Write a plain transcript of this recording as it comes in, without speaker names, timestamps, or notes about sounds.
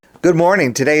Good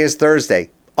morning. Today is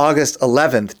Thursday, August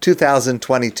 11th,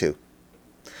 2022.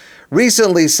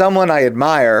 Recently, someone I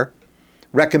admire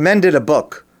recommended a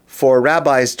book for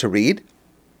rabbis to read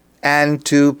and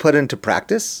to put into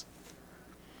practice.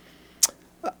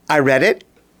 I read it,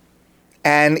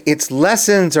 and its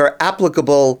lessons are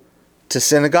applicable to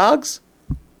synagogues,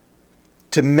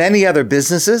 to many other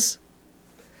businesses,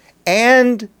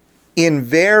 and in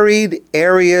varied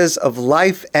areas of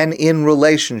life and in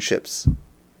relationships.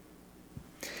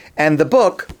 And the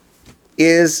book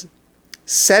is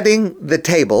Setting the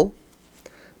Table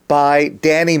by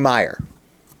Danny Meyer.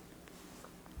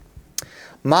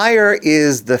 Meyer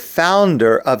is the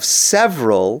founder of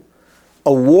several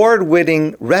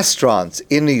award-winning restaurants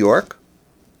in New York,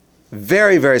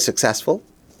 very, very successful.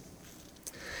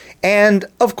 And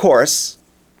of course,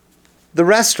 the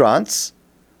restaurants,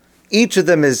 each of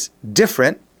them is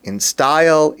different in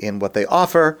style, in what they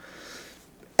offer.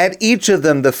 At each of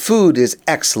them, the food is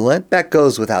excellent. That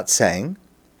goes without saying.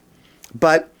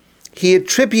 But he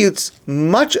attributes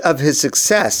much of his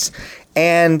success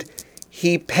and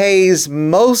he pays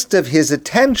most of his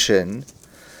attention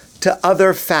to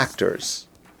other factors.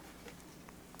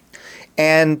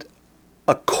 And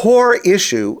a core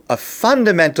issue, a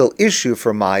fundamental issue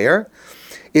for Meyer,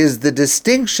 is the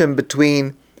distinction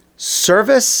between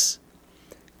service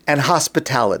and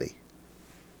hospitality.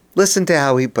 Listen to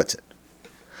how he puts it.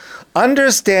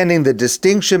 Understanding the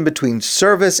distinction between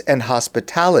service and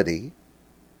hospitality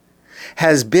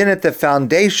has been at the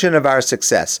foundation of our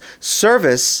success.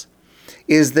 Service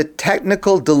is the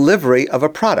technical delivery of a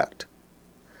product.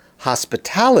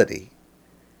 Hospitality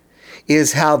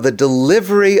is how the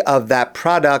delivery of that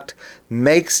product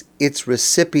makes its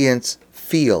recipients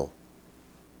feel.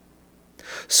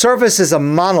 Service is a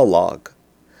monologue.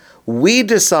 We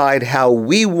decide how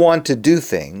we want to do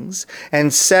things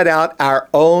and set out our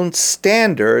own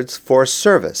standards for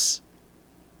service.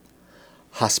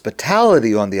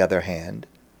 Hospitality, on the other hand,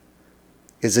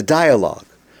 is a dialogue.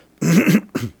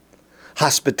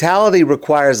 Hospitality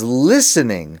requires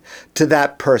listening to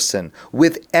that person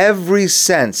with every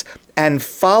sense and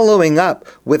following up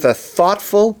with a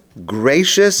thoughtful,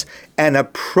 gracious, and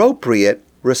appropriate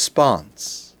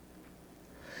response.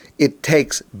 It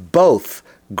takes both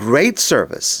great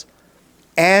service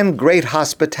and great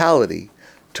hospitality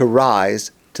to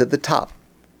rise to the top.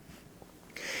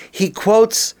 He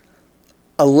quotes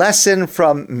a lesson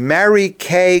from Mary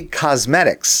Kay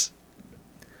Cosmetics,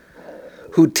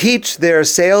 who teach their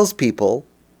salespeople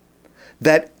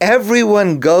that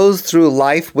everyone goes through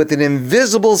life with an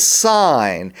invisible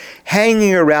sign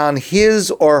hanging around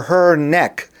his or her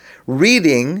neck,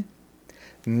 reading,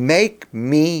 "Make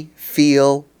me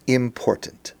feel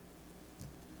important."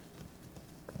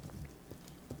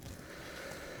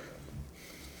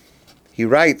 He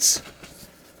writes,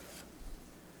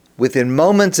 within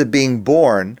moments of being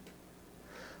born,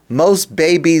 most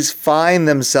babies find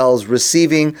themselves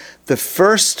receiving the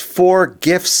first 4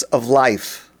 gifts of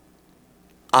life: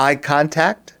 eye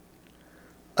contact,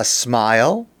 a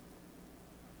smile,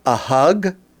 a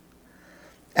hug,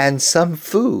 and some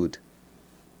food.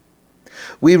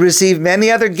 We receive many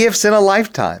other gifts in a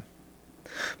lifetime,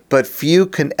 but few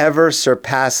can ever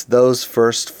surpass those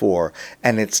first 4.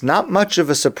 And it's not much of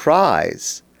a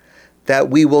surprise that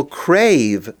we will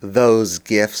crave those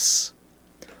gifts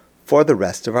for the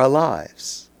rest of our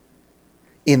lives.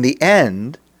 In the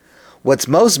end, what's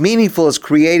most meaningful is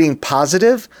creating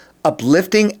positive,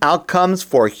 uplifting outcomes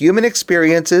for human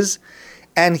experiences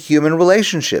and human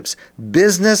relationships,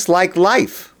 business like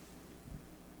life,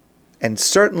 and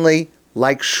certainly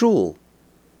like shul,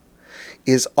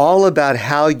 is all about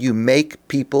how you make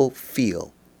people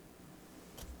feel.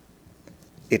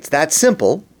 It's that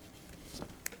simple,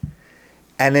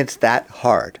 and it's that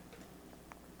hard.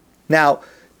 Now,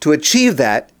 to achieve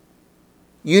that,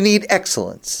 you need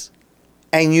excellence,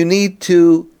 and you need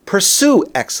to pursue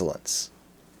excellence.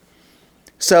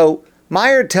 So,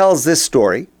 Meyer tells this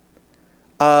story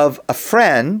of a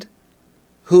friend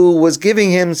who was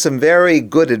giving him some very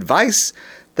good advice.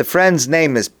 The friend's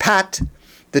name is Pat.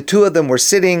 The two of them were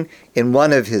sitting in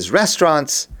one of his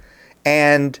restaurants,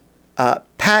 and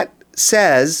Pat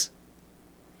says,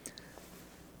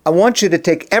 "I want you to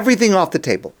take everything off the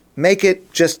table. Make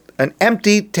it just an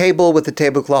empty table with a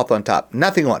tablecloth on top,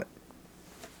 nothing on it."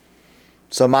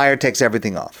 So Meyer takes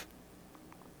everything off.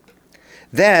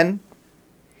 Then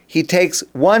he takes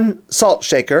one salt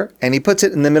shaker and he puts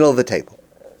it in the middle of the table.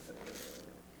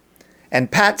 And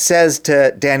Pat says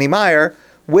to Danny Meyer,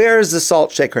 "Where's the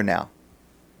salt shaker now?"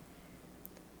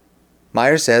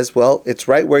 Meyer says, "Well, it's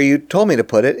right where you told me to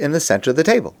put it, in the center of the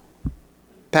table."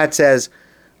 Pat says,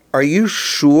 "Are you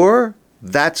sure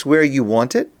that's where you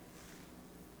want it?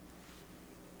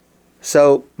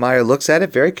 So Meyer looks at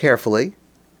it very carefully,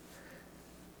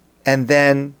 and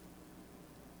then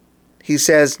he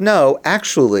says, no,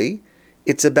 actually,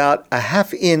 it's about a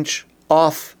 ½ inch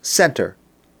off center.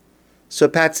 So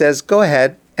Pat says, go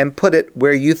ahead and put it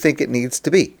where you think it needs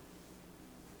to be.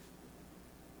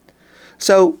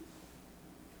 So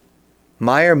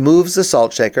Meyer moves the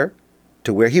salt shaker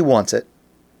to where he wants it,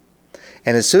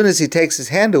 and as soon as he takes his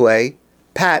hand away,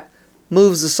 Pat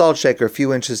moves the salt shaker a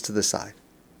few inches to the side.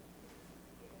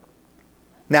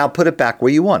 Now put it back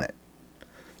where you want it.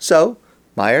 So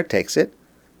Meyer takes it,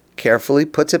 carefully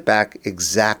puts it back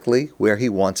exactly where he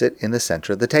wants it in the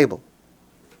center of the table.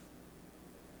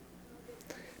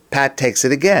 Pat takes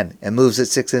it again and moves it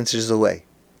 6 inches away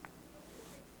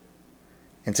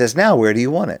and says, now where do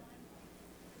you want it?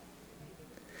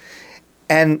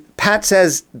 And Pat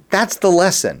says, that's the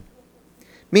lesson.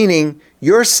 Meaning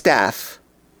your staff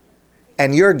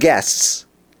and your guests,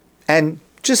 and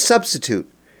just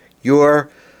substitute your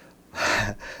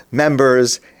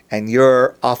members and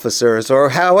your officers, or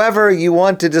however you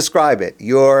want to describe it,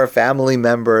 your family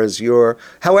members,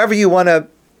 however you want to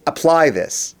apply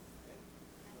this.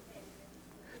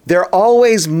 They're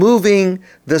always moving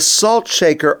the salt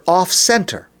shaker off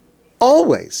center.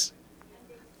 Always.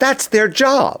 That's their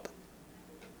job.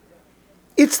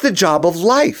 It's the job of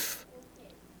life.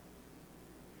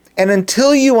 And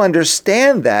until you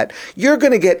understand that, you're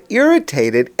going to get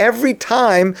irritated every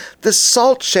time the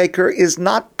salt shaker is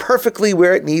not perfectly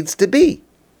where it needs to be.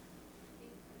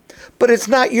 But it's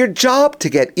not your job to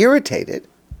get irritated.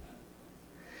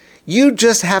 You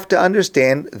just have to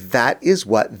understand that is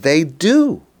what they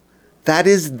do. That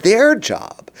is their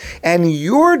job. And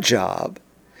your job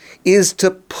is to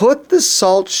put the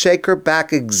salt shaker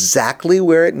back exactly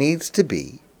where it needs to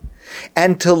be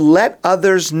and to let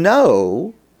others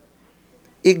know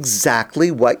exactly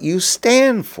what you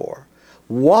stand for,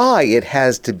 why it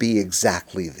has to be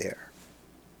exactly there.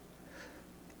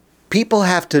 People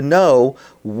have to know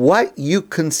what you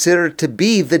consider to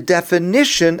be the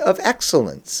definition of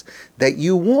excellence that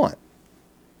you want.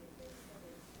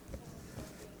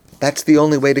 That's the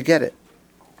only way to get it.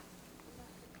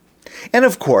 And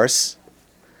of course,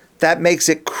 that makes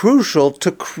it crucial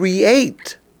to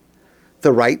create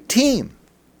the right team.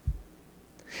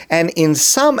 And in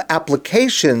some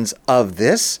applications of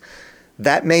this,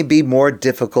 that may be more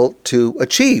difficult to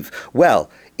achieve.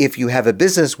 Well, if you have a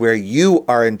business where you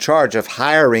are in charge of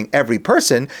hiring every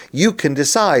person, you can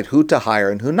decide who to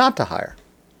hire and who not to hire.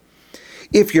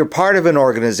 If you're part of an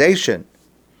organization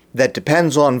that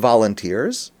depends on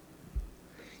volunteers,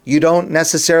 you don't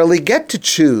necessarily get to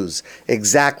choose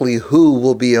exactly who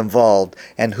will be involved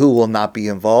and who will not be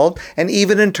involved. And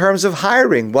even in terms of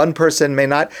hiring, one person may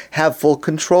not have full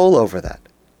control over that.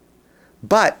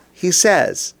 But he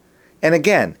says, and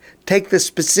again, take the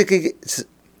specific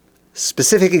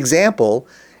example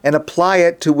and apply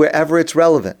it to wherever it's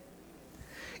relevant.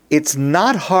 It's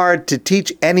not hard to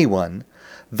teach anyone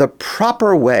the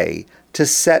proper way to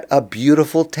set a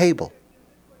beautiful table.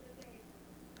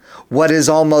 What is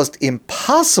almost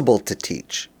impossible to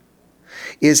teach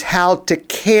is how to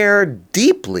care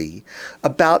deeply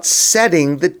about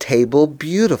setting the table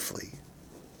beautifully.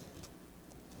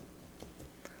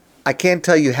 I can't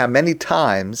tell you how many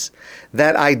times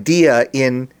that idea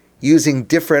in using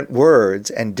different words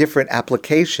and different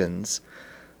applications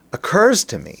occurs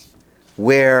to me,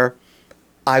 where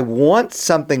I want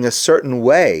something a certain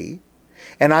way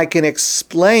and I can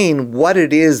explain what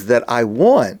it is that I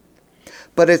want,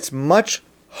 but it's much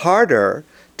harder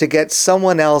to get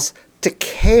someone else to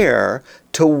care,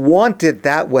 to want it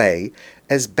that way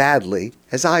as badly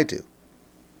as I do.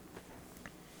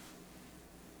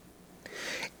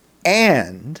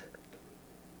 And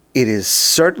it is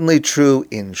certainly true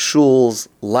in shuls,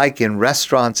 like in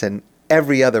restaurants and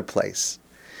every other place.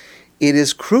 It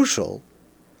is crucial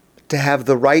to have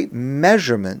the right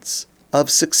measurements of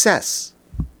success.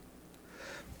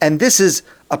 And this is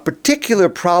a particular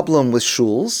problem with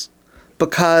shuls,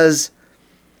 because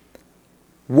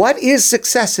what is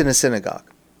success in a synagogue?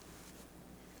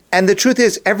 And the truth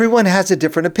is, everyone has a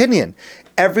different opinion.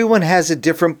 Everyone has a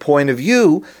different point of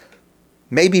view,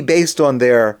 maybe based on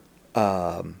their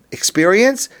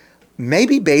experience,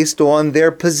 maybe based on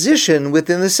their position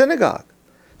within the synagogue.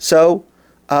 So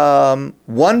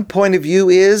one point of view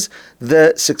is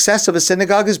the success of a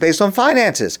synagogue is based on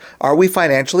finances. Are we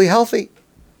financially healthy?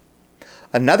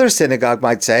 Another synagogue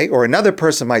might say, or another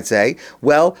person might say,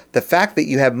 well, the fact that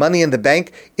you have money in the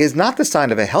bank is not the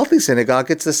sign of a healthy synagogue,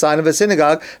 it's the sign of a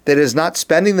synagogue that is not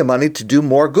spending the money to do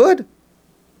more good.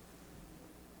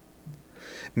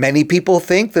 Many people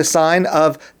think the sign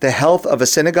of the health of a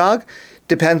synagogue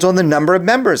depends on the number of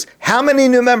members. How many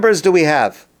new members do we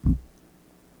have?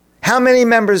 How many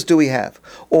members do we have?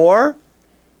 Or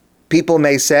people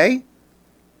may say,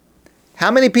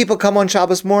 how many people come on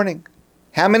Shabbos morning?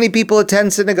 How many people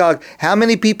attend synagogue? How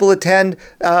many people attend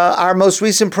our most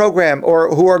recent program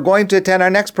or who are going to attend our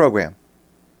next program?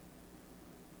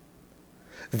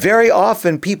 Very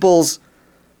often people's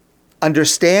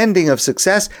understanding of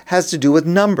success has to do with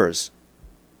numbers.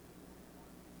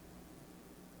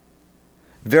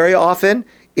 Very often,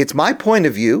 it's my point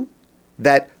of view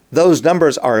that those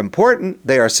numbers are important,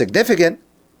 they are significant,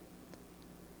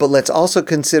 but let's also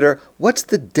consider what's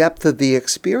the depth of the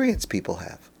experience people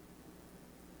have.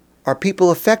 Are people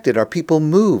affected? Are people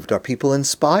moved? Are people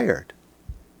inspired?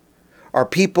 Are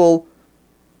people,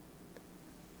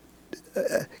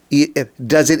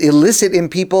 does it elicit in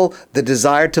people the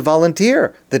desire to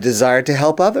volunteer, the desire to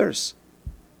help others,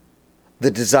 the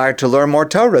desire to learn more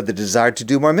Torah, the desire to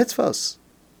do more mitzvos?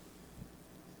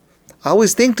 I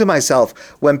always think to myself,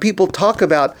 when people talk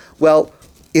about, well,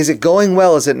 is it going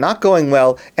well? Is it not going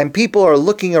well? And people are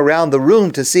looking around the room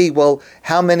to see, well,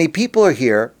 how many people are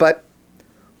here? But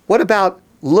what about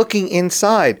looking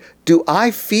inside? Do I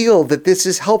feel that this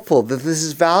is helpful, that this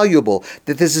is valuable,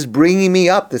 that this is bringing me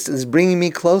up, this is bringing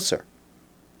me closer?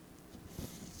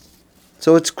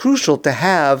 So it's crucial to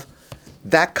have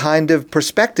that kind of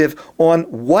perspective on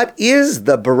what is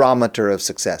the barometer of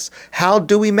success. How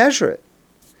do we measure it?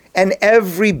 And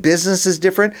every business is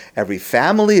different. Every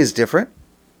family is different.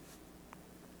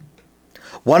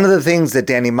 One of the things that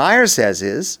Danny Meyer says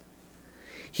is,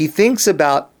 he thinks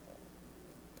about,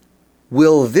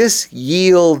 will this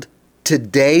yield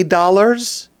today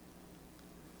dollars,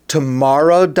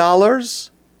 tomorrow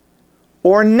dollars,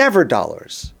 or never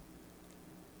dollars?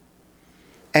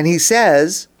 And he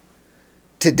says,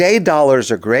 today dollars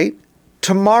are great.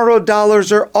 Tomorrow dollars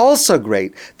are also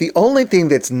great. The only thing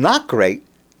that's not great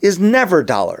is never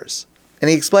dollars. And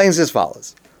he explains as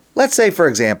follows. Let's say, for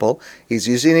example, he's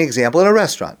using an example in a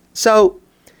restaurant. So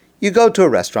you go to a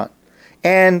restaurant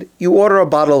and you order a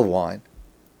bottle of wine,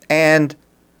 and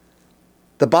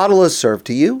the bottle is served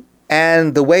to you,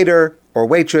 and the waiter or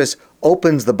waitress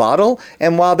opens the bottle,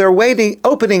 and while they're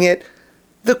opening it,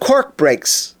 the cork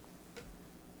breaks.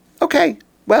 Okay,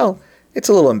 well, it's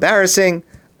a little embarrassing.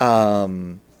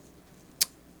 Maybe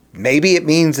it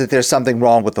means that there's something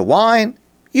wrong with the wine.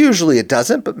 Usually it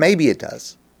doesn't, but maybe it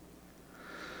does.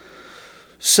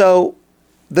 So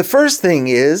the first thing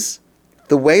is,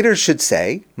 the waiter should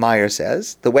say, Meyer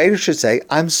says, the waiter should say,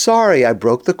 I'm sorry I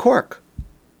broke the cork.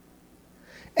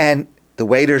 And the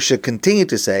waiter should continue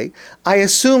to say, I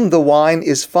assume the wine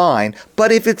is fine,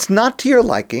 but if it's not to your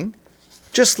liking,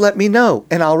 just let me know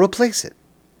and I'll replace it.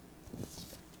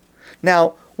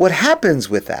 Now, what happens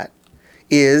with that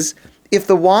is, if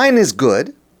the wine is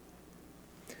good,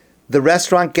 the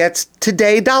restaurant gets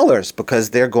today dollars because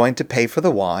they're going to pay for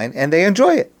the wine and they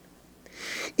enjoy it.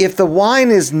 If the wine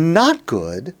is not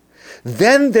good,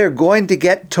 then they're going to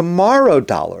get tomorrow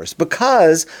dollars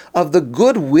because of the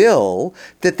goodwill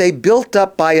that they built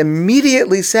up by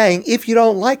immediately saying, if you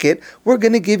don't like it, we're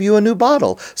going to give you a new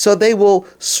bottle. So they will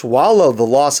swallow the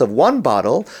loss of one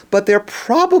bottle, but they're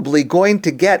probably going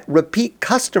to get repeat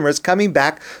customers coming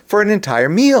back for an entire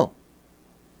meal.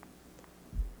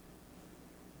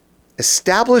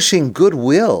 Establishing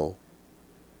goodwill,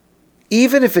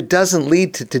 even if it doesn't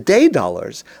lead to today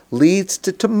dollars, leads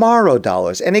to tomorrow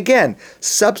dollars. And again,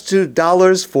 substitute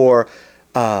dollars for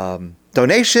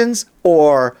donations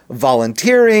or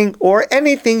volunteering or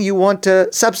anything you want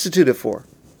to substitute it for.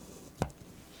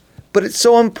 But it's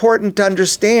so important to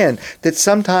understand that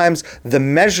sometimes the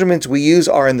measurements we use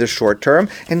are in the short term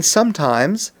and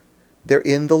sometimes they're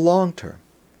in the long term.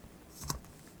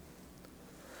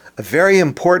 A very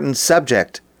important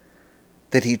subject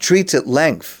that he treats at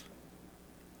length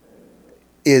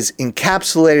is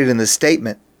encapsulated in the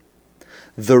statement,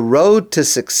 the road to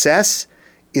success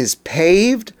is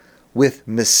paved with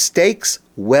mistakes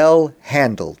well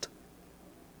handled.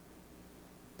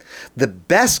 The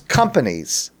best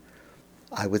companies,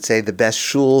 I would say the best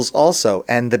shuls also,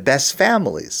 and the best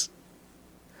families,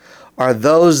 are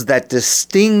those that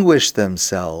distinguish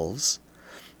themselves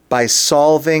by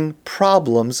solving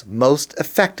problems most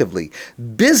effectively.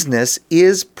 Business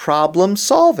is problem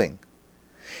solving.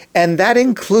 And that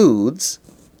includes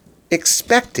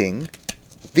expecting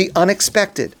the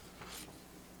unexpected.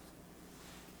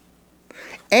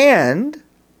 And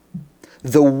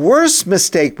the worst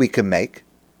mistake we can make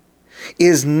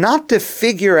is not to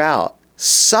figure out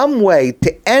some way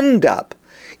to end up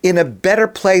in a better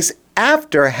place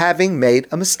after having made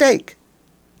a mistake.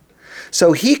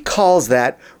 So he calls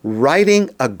that writing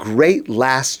a great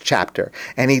last chapter.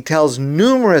 And he tells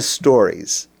numerous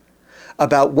stories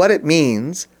about what it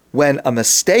means when a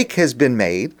mistake has been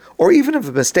made, or even if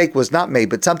a mistake was not made,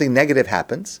 but something negative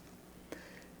happens,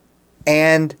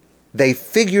 and they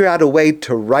figure out a way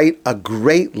to write a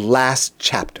great last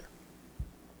chapter.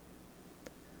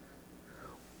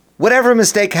 Whatever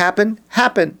mistake happened.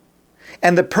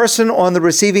 And the person on the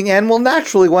receiving end will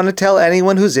naturally want to tell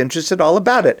anyone who's interested all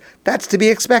about it. That's to be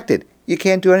expected. You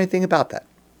can't do anything about that.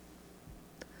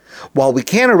 While we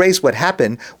can't erase what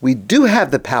happened, we do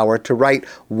have the power to write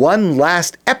one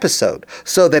last episode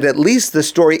so that at least the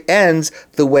story ends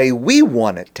the way we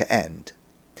want it to end.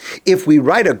 If we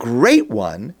write a great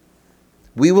one,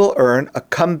 we will earn a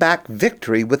comeback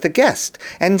victory with the guest.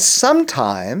 And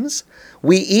sometimes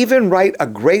we even write a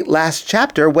great last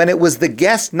chapter when it was the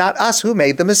guest, not us, who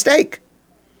made the mistake.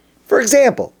 For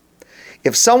example,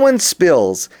 if someone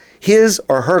spills his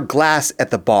or her glass at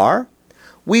the bar,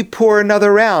 we pour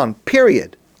another round,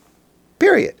 period.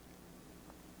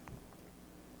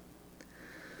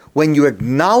 When you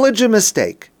acknowledge a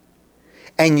mistake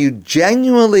and you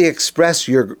genuinely express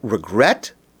your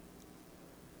regret,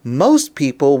 most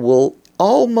people will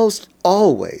almost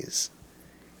always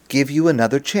give you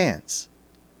another chance.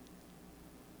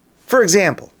 For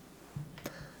example,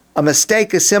 a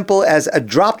mistake as simple as a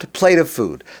dropped plate of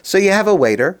food. So you have a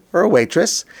waiter or a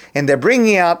waitress, and they're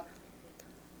bringing out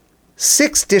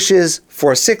 6 dishes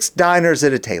for 6 diners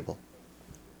at a table.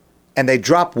 And they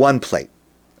drop one plate.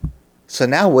 So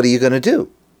now what are you going to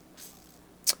do?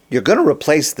 You're going to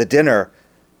replace the dinner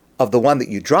of the one that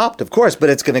you dropped, of course, but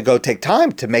it's going to go take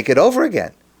time to make it over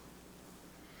again.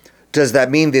 Does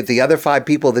that mean that the other 5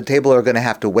 people at the table are going to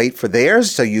have to wait for theirs,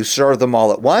 so you serve them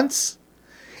all at once?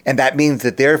 And that means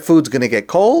that their food's going to get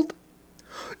cold?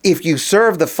 If you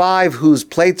serve the 5 whose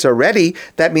plates are ready,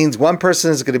 that means one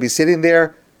person is going to be sitting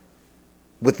there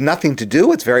with nothing to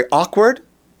do. It's very awkward.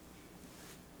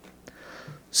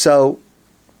 So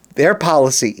their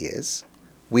policy is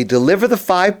we deliver the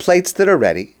 5 plates that are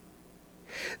ready.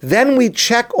 Then we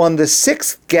check on the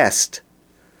 6th guest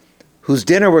whose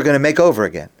dinner we're going to make over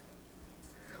again.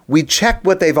 We check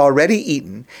what they've already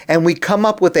eaten, and we come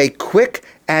up with a quick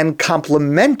and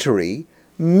complimentary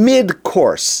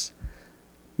mid-course.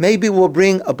 Maybe we'll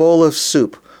bring a bowl of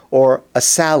soup or a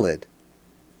salad,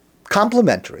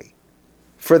 complimentary,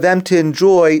 for them to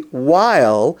enjoy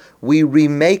while we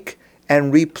remake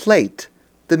and replate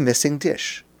the missing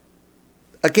dish.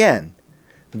 Again,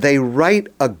 they write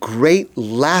a great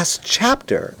last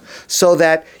chapter so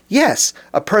that, yes,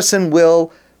 a person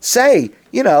will say,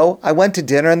 I went to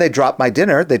dinner and they dropped my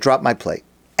dinner, they dropped my plate.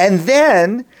 And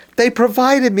then they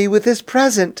provided me with this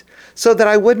present so that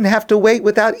I wouldn't have to wait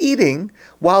without eating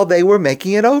while they were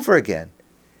making it over again.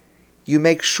 You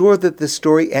make sure that the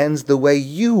story ends the way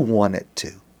you want it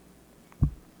to.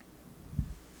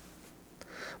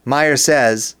 Meyer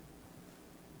says,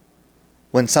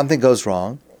 when something goes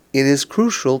wrong, it is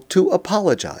crucial to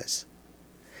apologize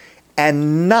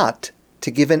and not to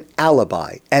give an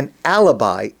alibi. An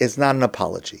alibi is not an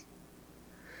apology.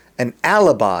 An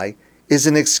alibi is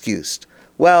an excuse.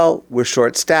 Well, we're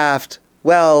short-staffed.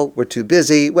 Well, we're too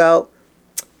busy. Well,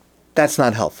 that's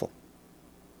not helpful.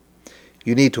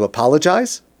 You need to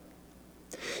apologize.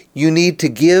 You need to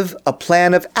give a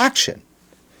plan of action.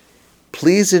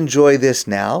 Please enjoy this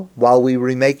now while we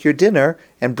remake your dinner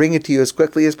and bring it to you as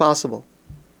quickly as possible.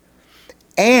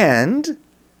 And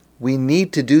we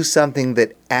need to do something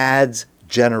that adds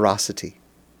generosity.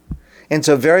 And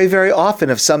so very, very often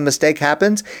if some mistake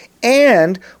happens,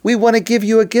 and we want to give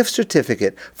you a gift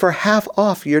certificate for half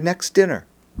off your next dinner.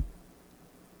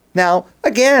 Now,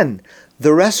 again,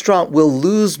 the restaurant will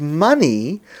lose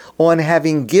money on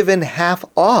having given half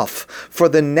off for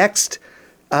the next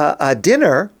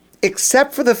dinner,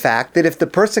 except for the fact that if the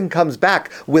person comes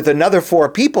back with another 4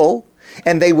 people,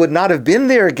 and they would not have been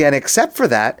there again except for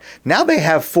that, now they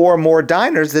have 4 more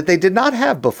diners that they did not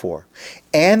have before.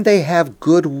 And they have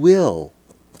goodwill.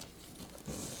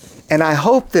 And I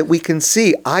hope that we can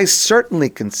see, I certainly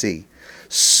can see,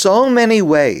 so many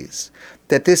ways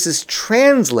that this is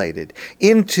translated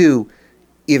into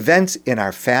events in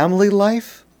our family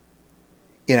life,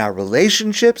 in our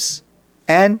relationships,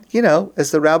 and,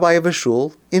 as the rabbi of a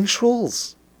shul, in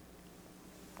shuls.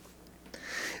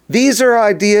 These are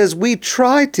ideas we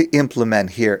try to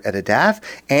implement here at Adath,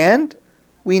 and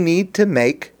we need to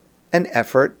make an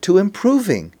effort to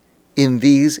improving in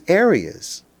these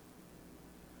areas.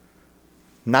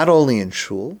 Not only in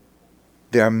shul,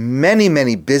 there are many,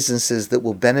 many businesses that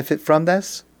will benefit from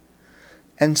this,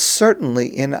 and certainly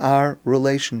in our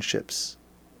relationships.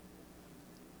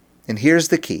 And here's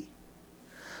the key.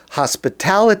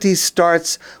 Hospitality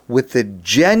starts with the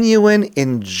genuine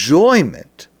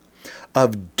enjoyment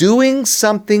of doing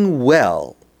something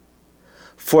well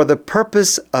for the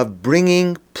purpose of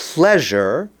bringing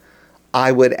pleasure,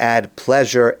 I would add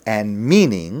pleasure and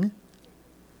meaning,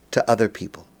 to other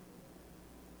people.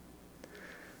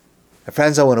 My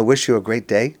friends, I want to wish you a great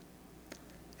day,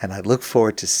 and I look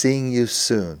forward to seeing you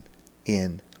soon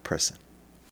in person.